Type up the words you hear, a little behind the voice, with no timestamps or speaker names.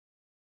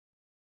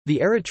The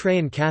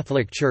Eritrean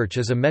Catholic Church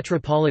is a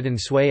metropolitan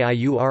Sway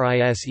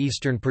Iuris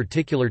Eastern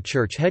Particular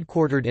Church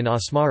headquartered in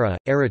Asmara,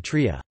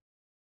 Eritrea.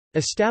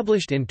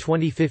 Established in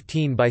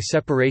 2015 by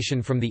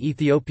separation from the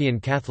Ethiopian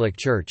Catholic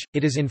Church,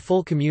 it is in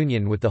full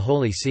communion with the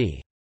Holy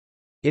See.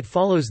 It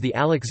follows the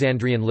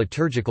Alexandrian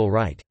liturgical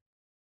rite.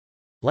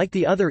 Like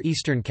the other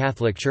Eastern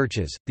Catholic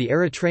churches, the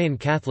Eritrean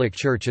Catholic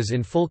Church is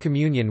in full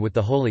communion with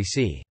the Holy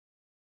See.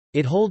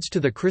 It holds to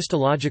the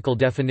Christological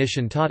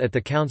definition taught at the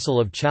Council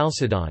of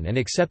Chalcedon and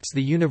accepts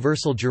the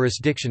universal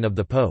jurisdiction of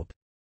the Pope.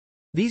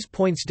 These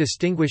points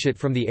distinguish it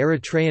from the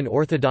Eritrean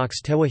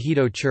Orthodox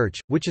Tewahedo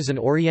Church, which is an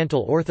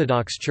Oriental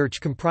Orthodox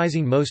church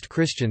comprising most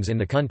Christians in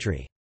the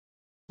country.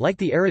 Like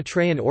the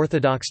Eritrean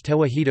Orthodox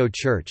Tewahedo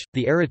Church,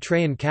 the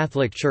Eritrean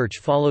Catholic Church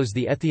follows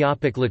the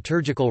Ethiopic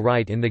liturgical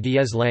rite in the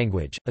Ge'ez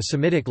language, a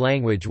Semitic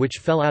language which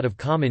fell out of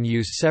common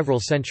use several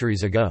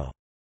centuries ago.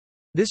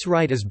 This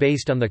rite is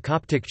based on the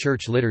Coptic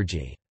Church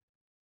liturgy.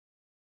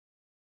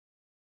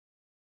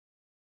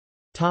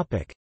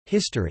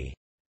 History.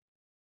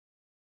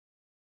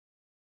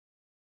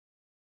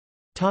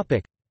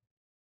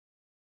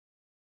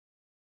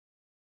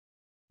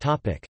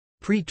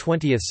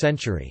 Pre-20th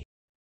century.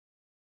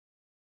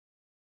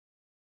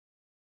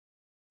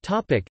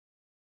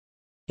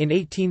 In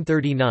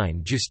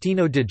 1839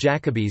 Giustino de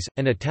Jacobis,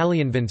 an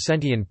Italian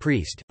Vincentian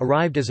priest,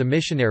 arrived as a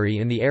missionary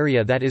in the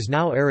area that is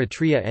now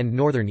Eritrea and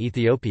northern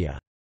Ethiopia.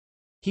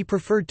 He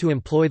preferred to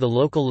employ the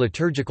local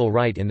liturgical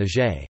rite in the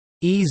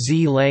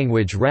Ge'ez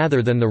language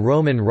rather than the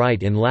Roman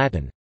rite in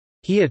Latin.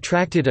 He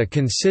attracted a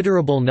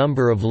considerable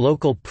number of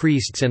local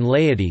priests and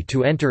laity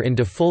to enter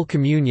into full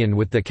communion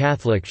with the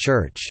Catholic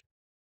Church.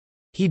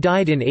 He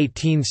died in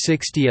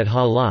 1860 at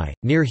Halai,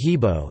 near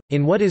Hebo,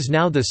 in what is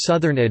now the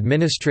southern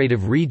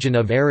administrative region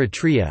of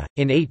Eritrea.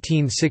 In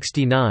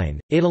 1869,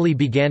 Italy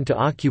began to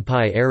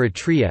occupy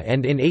Eritrea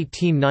and in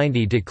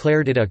 1890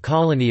 declared it a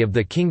colony of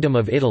the Kingdom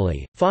of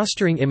Italy,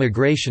 fostering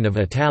immigration of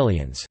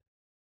Italians.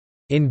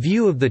 In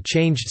view of the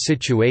changed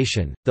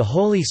situation, the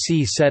Holy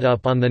See set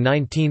up on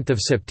 19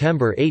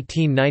 September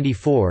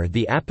 1894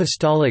 the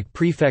Apostolic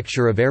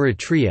Prefecture of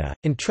Eritrea,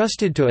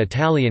 entrusted to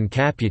Italian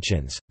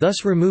Capuchins,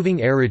 thus removing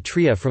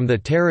Eritrea from the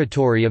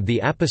territory of the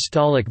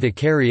Apostolic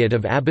Vicariate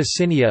of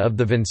Abyssinia of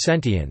the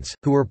Vincentians,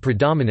 who were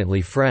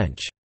predominantly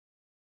French.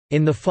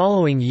 In the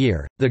following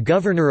year, the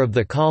governor of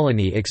the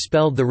colony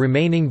expelled the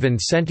remaining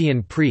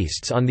Vincentian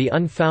priests on the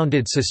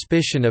unfounded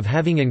suspicion of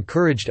having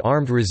encouraged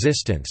armed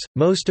resistance.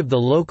 Most of the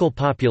local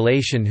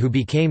population who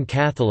became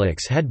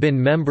Catholics had been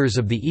members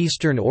of the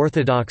Eastern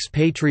Orthodox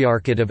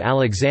Patriarchate of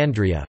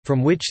Alexandria,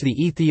 from which the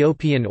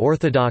Ethiopian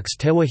Orthodox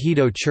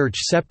Tewahedo Church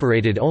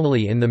separated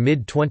only in the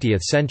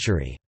mid-20th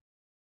century.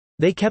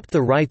 They kept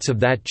the rites of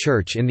that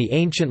church in the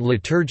ancient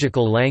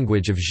liturgical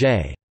language of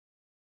Ge'ez,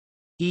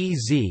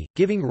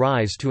 giving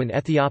rise to an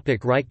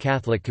Ethiopic Rite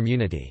Catholic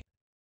community.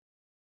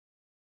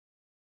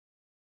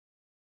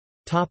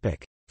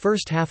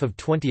 First half of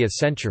 20th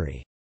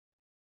century.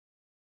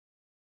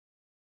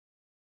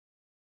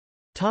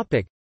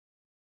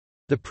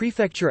 The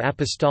Prefecture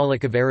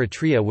Apostolic of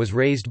Eritrea was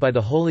raised by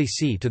the Holy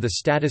See to the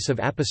status of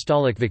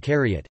Apostolic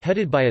Vicariate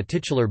headed by a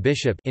titular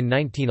bishop in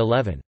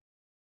 1911.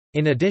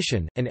 In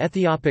addition, an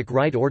Ethiopic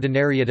Rite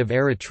Ordinariate of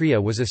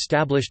Eritrea was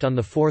established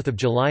on 4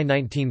 July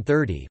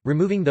 1930,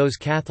 removing those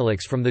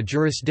Catholics from the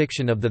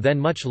jurisdiction of the then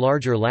much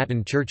larger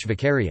Latin Church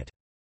Vicariate.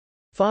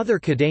 Father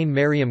Kadain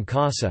Mariam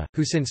Kasa,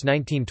 who since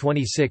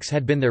 1926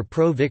 had been their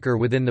pro-vicar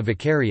within the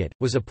Vicariate,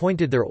 was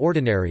appointed their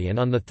ordinary and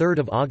on 3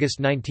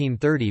 August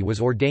 1930 was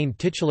ordained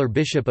titular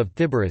Bishop of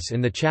Thyborus in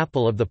the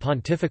chapel of the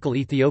Pontifical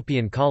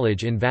Ethiopian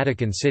College in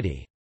Vatican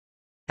City.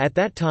 At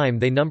that time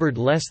they numbered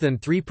less than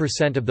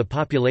 3% of the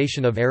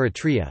population of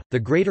Eritrea. The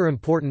greater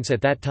importance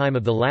at that time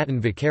of the Latin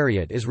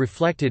Vicariate is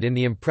reflected in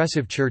the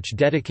impressive church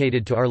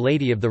dedicated to Our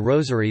Lady of the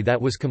Rosary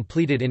that was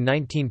completed in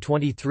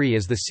 1923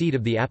 as the seat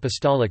of the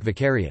Apostolic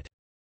Vicariate.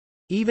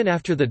 Even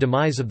after the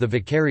demise of the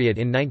Vicariate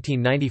in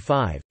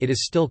 1995, it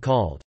is still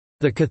called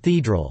the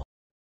Cathedral.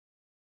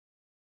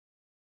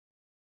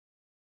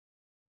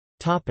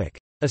 Topic: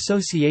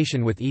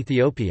 Association with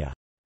Ethiopia.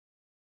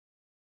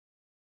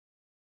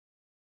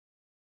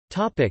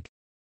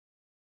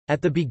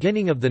 At the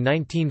beginning of the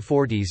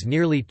 1940s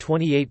nearly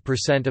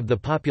 28% of the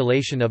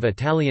population of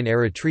Italian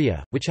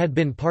Eritrea, which had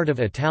been part of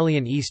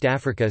Italian East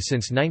Africa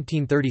since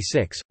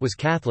 1936, was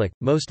Catholic,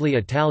 mostly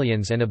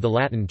Italians and of the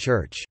Latin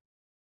Church.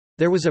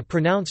 There was a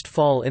pronounced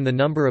fall in the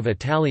number of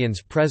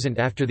Italians present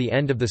after the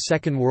end of the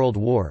Second World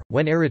War,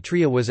 when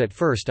Eritrea was at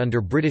first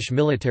under British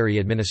military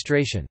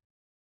administration.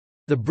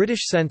 The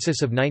British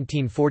census of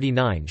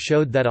 1949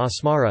 showed that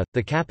Asmara,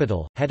 the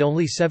capital, had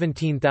only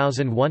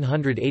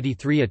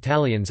 17,183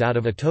 Italians out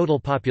of a total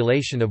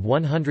population of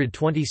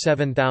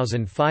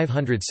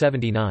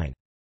 127,579.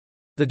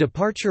 The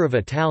departure of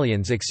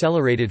Italians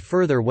accelerated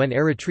further when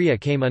Eritrea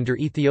came under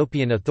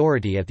Ethiopian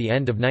authority at the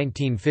end of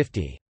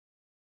 1950.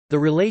 The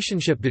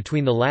relationship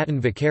between the Latin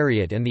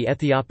Vicariate and the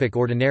Ethiopic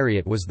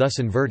Ordinariate was thus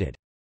inverted.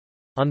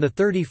 On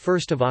 31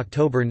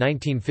 October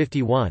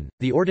 1951,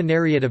 the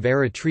Ordinariate of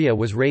Eritrea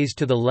was raised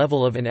to the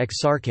level of an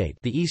exarchate,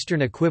 the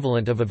Eastern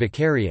equivalent of a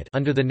vicariate,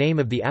 under the name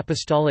of the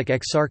Apostolic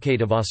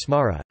Exarchate of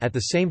Asmara, at the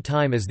same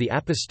time as the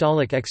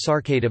Apostolic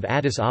Exarchate of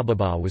Addis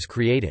Ababa was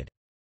created.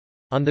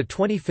 On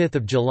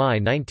 25 July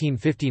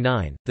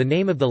 1959, the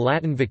name of the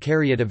Latin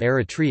Vicariate of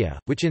Eritrea,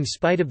 which in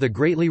spite of the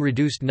greatly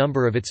reduced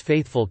number of its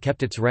faithful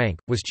kept its rank,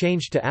 was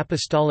changed to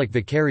Apostolic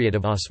Vicariate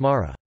of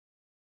Asmara.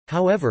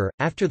 However,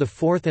 after the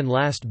fourth and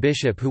last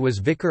bishop who was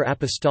Vicar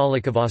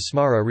Apostolic of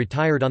Asmara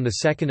retired on 2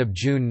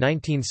 June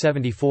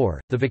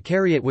 1974, the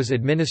vicariate was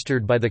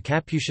administered by the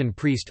Capuchin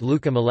priest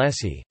Luca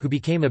Malesi, who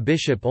became a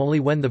bishop only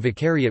when the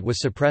vicariate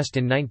was suppressed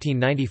in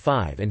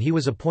 1995 and he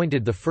was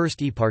appointed the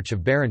first eparch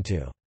of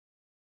Barantu.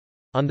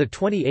 On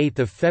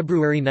 28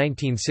 February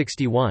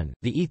 1961,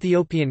 the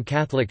Ethiopian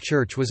Catholic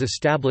Church was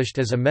established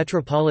as a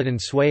metropolitan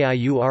Sway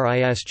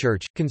Iuris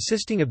church,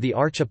 consisting of the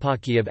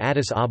Archeparchy of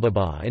Addis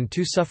Ababa and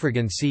two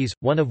suffragan sees,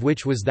 one of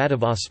which was that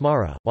of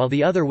Asmara, while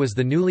the other was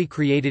the newly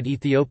created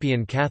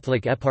Ethiopian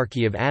Catholic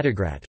Eparchy of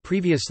Adigrat,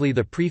 previously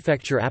the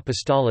Prefecture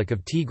Apostolic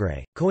of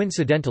Tigray.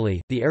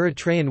 Coincidentally, the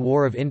Eritrean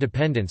War of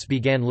Independence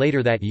began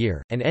later that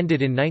year, and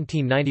ended in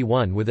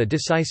 1991 with a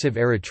decisive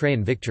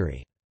Eritrean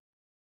victory.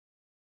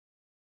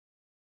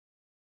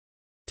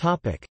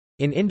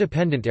 In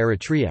independent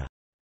Eritrea.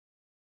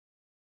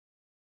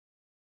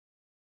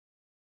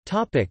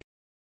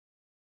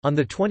 On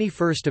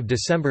 21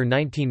 December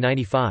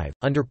 1995,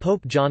 under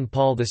Pope John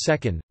Paul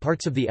II,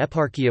 parts of the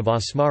Eparchy of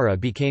Asmara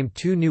became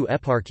two new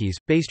eparchies,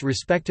 based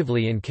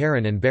respectively in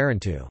Karen and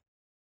Barantu.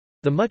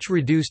 The much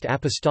reduced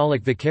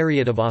Apostolic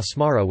Vicariate of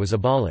Asmara was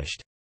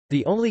abolished.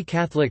 The only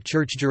Catholic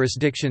Church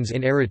jurisdictions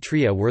in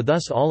Eritrea were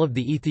thus all of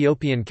the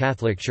Ethiopian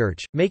Catholic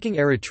Church, making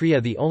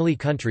Eritrea the only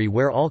country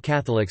where all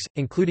Catholics,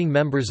 including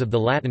members of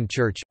the Latin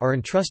Church, are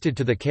entrusted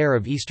to the care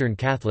of Eastern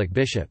Catholic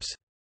bishops.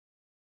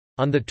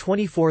 On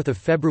 24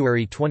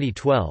 February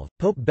 2012,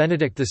 Pope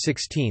Benedict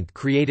XVI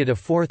created a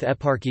fourth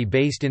eparchy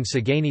based in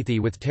Saganithi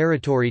with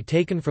territory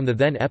taken from the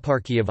then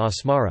Eparchy of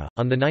Asmara.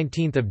 On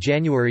 19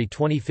 January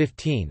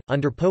 2015,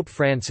 under Pope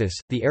Francis,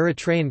 the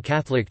Eritrean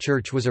Catholic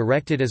Church was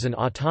erected as an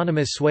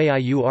autonomous Sway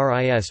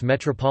Iuris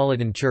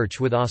metropolitan church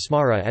with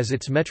Asmara as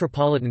its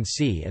metropolitan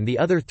see and the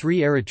other three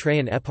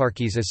Eritrean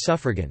eparchies as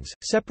suffragans,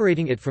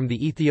 separating it from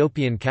the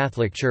Ethiopian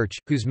Catholic Church,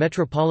 whose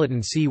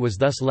metropolitan see was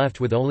thus left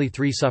with only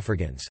 3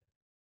 suffragans.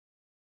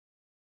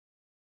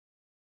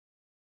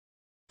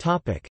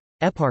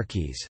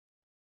 Eparchies.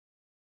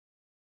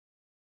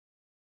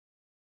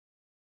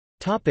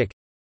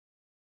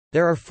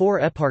 There are 4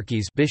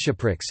 eparchies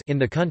bishoprics in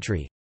the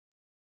country.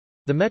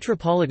 The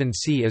metropolitan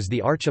see is the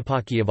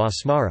Archeparchy of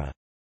Asmara.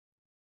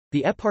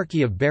 The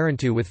Eparchy of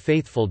Barantu with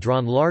faithful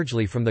drawn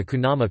largely from the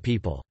Kunama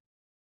people.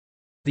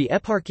 The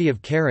Eparchy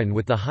of Karen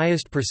with the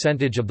highest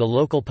percentage of the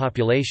local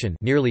population,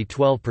 nearly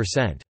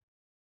 12%.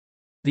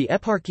 The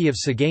Eparchy of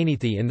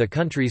Saganithi in the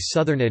country's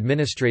southern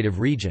administrative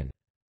region.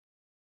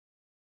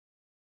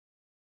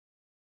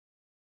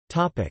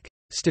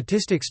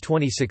 Statistics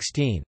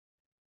 2016.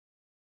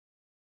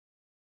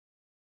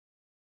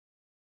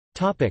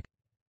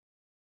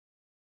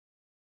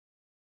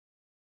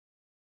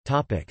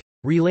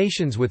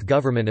 Relations with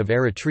Government of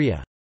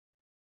Eritrea.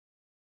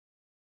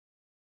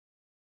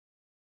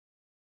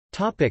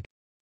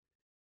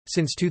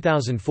 Since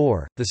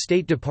 2004, the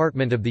State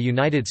Department of the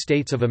United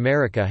States of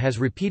America has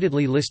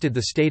repeatedly listed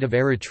the state of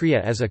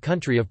Eritrea as a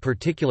country of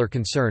particular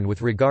concern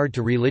with regard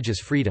to religious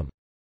freedom.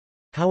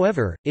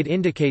 However, it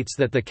indicates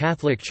that the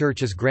Catholic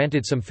Church is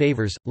granted some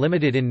favors,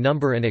 limited in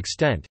number and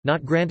extent,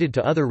 not granted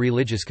to other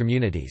religious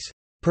communities.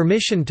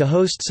 Permission to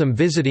host some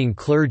visiting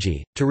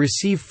clergy, to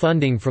receive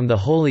funding from the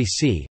Holy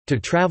See, to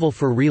travel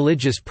for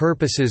religious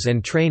purposes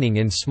and training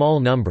in small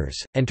numbers,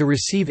 and to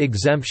receive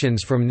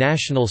exemptions from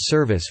national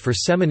service for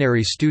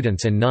seminary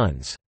students and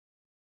nuns.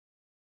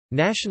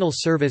 National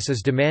service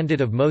is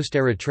demanded of most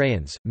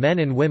Eritreans, men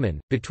and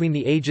women, between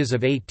the ages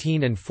of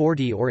 18 and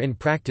 40 or in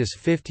practice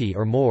 50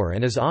 or more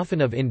and is often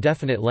of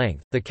indefinite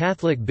length. The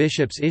Catholic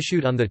bishops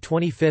issued on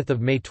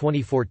 25 May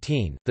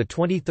 2014, the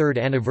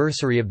 23rd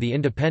anniversary of the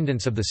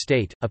independence of the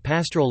state, a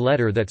pastoral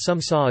letter that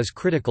some saw as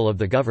critical of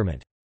the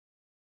government.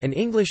 An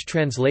English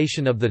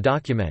translation of the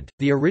document,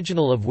 the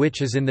original of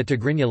which is in the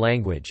Tigrinya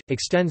language,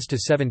 extends to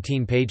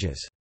 17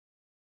 pages.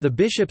 The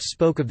bishops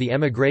spoke of the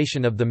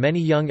emigration of the many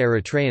young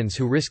Eritreans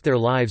who risked their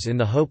lives in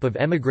the hope of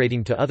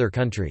emigrating to other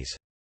countries.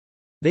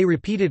 They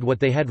repeated what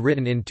they had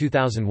written in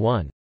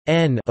 2001.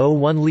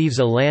 One leaves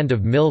a land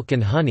of milk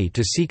and honey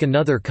to seek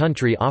another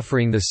country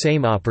offering the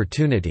same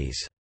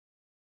opportunities.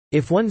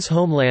 If one's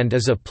homeland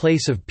is a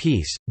place of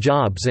peace,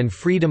 jobs and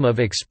freedom of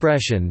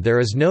expression,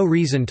 there is no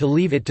reason to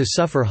leave it to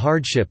suffer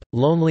hardship,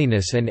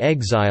 loneliness and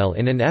exile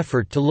in an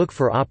effort to look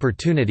for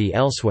opportunity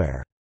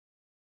elsewhere.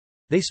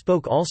 They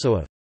spoke also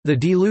of the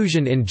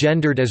delusion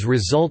engendered as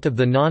result of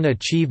the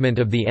non-achievement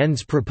of the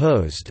ends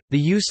proposed, the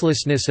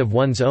uselessness of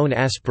one's own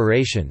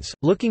aspirations,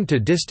 looking to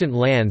distant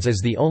lands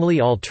as the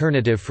only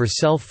alternative for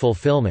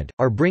self-fulfillment,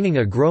 are bringing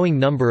a growing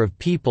number of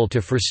people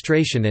to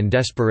frustration and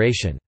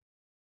desperation.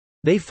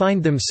 They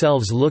find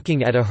themselves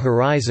looking at a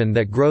horizon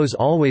that grows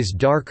always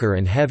darker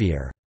and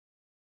heavier.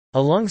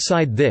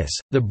 Alongside this,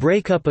 the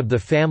breakup of the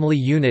family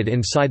unit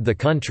inside the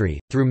country,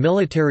 through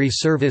military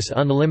service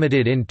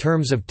unlimited in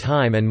terms of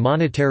time and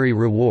monetary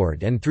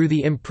reward, and through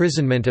the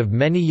imprisonment of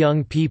many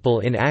young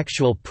people in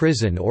actual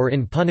prison or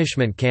in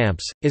punishment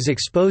camps, is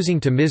exposing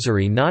to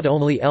misery not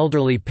only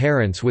elderly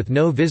parents with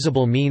no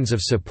visible means of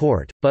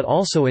support, but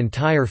also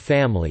entire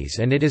families,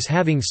 and it is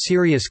having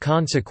serious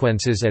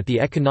consequences at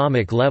the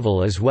economic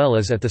level as well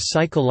as at the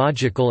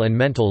psychological and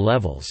mental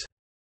levels.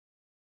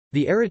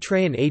 The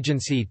Eritrean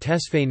agency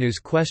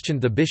Tesfanews questioned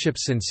the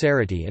bishop's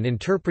sincerity and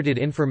interpreted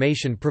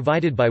information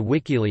provided by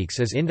WikiLeaks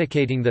as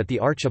indicating that the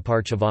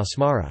Archieparch of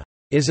Asmara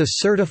is a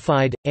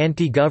certified,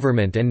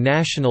 anti-government and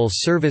national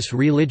service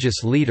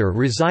religious leader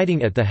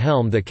residing at the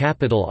helm the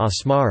capital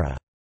Asmara.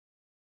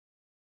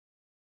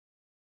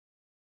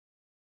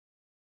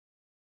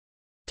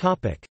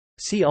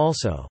 See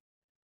also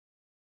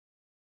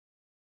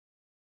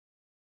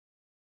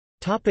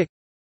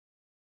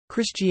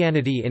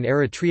Christianity in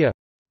Eritrea,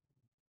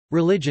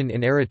 Religion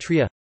in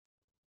Eritrea,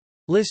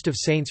 List of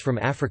saints from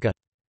Africa.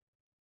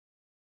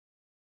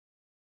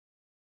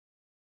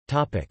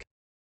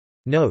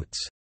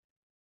 Notes.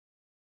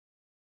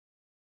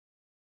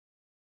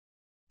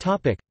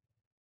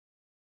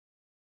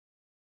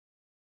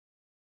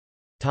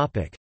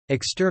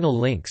 External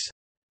links.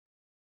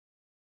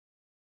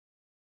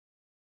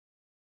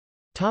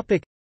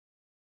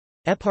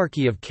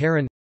 Eparchy of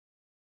Karen,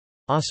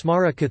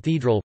 Asmara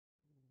Cathedral,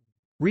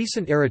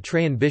 Recent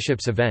Eritrean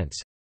bishops'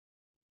 events,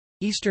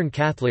 Eastern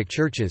Catholic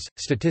Churches,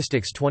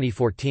 Statistics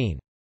 2014.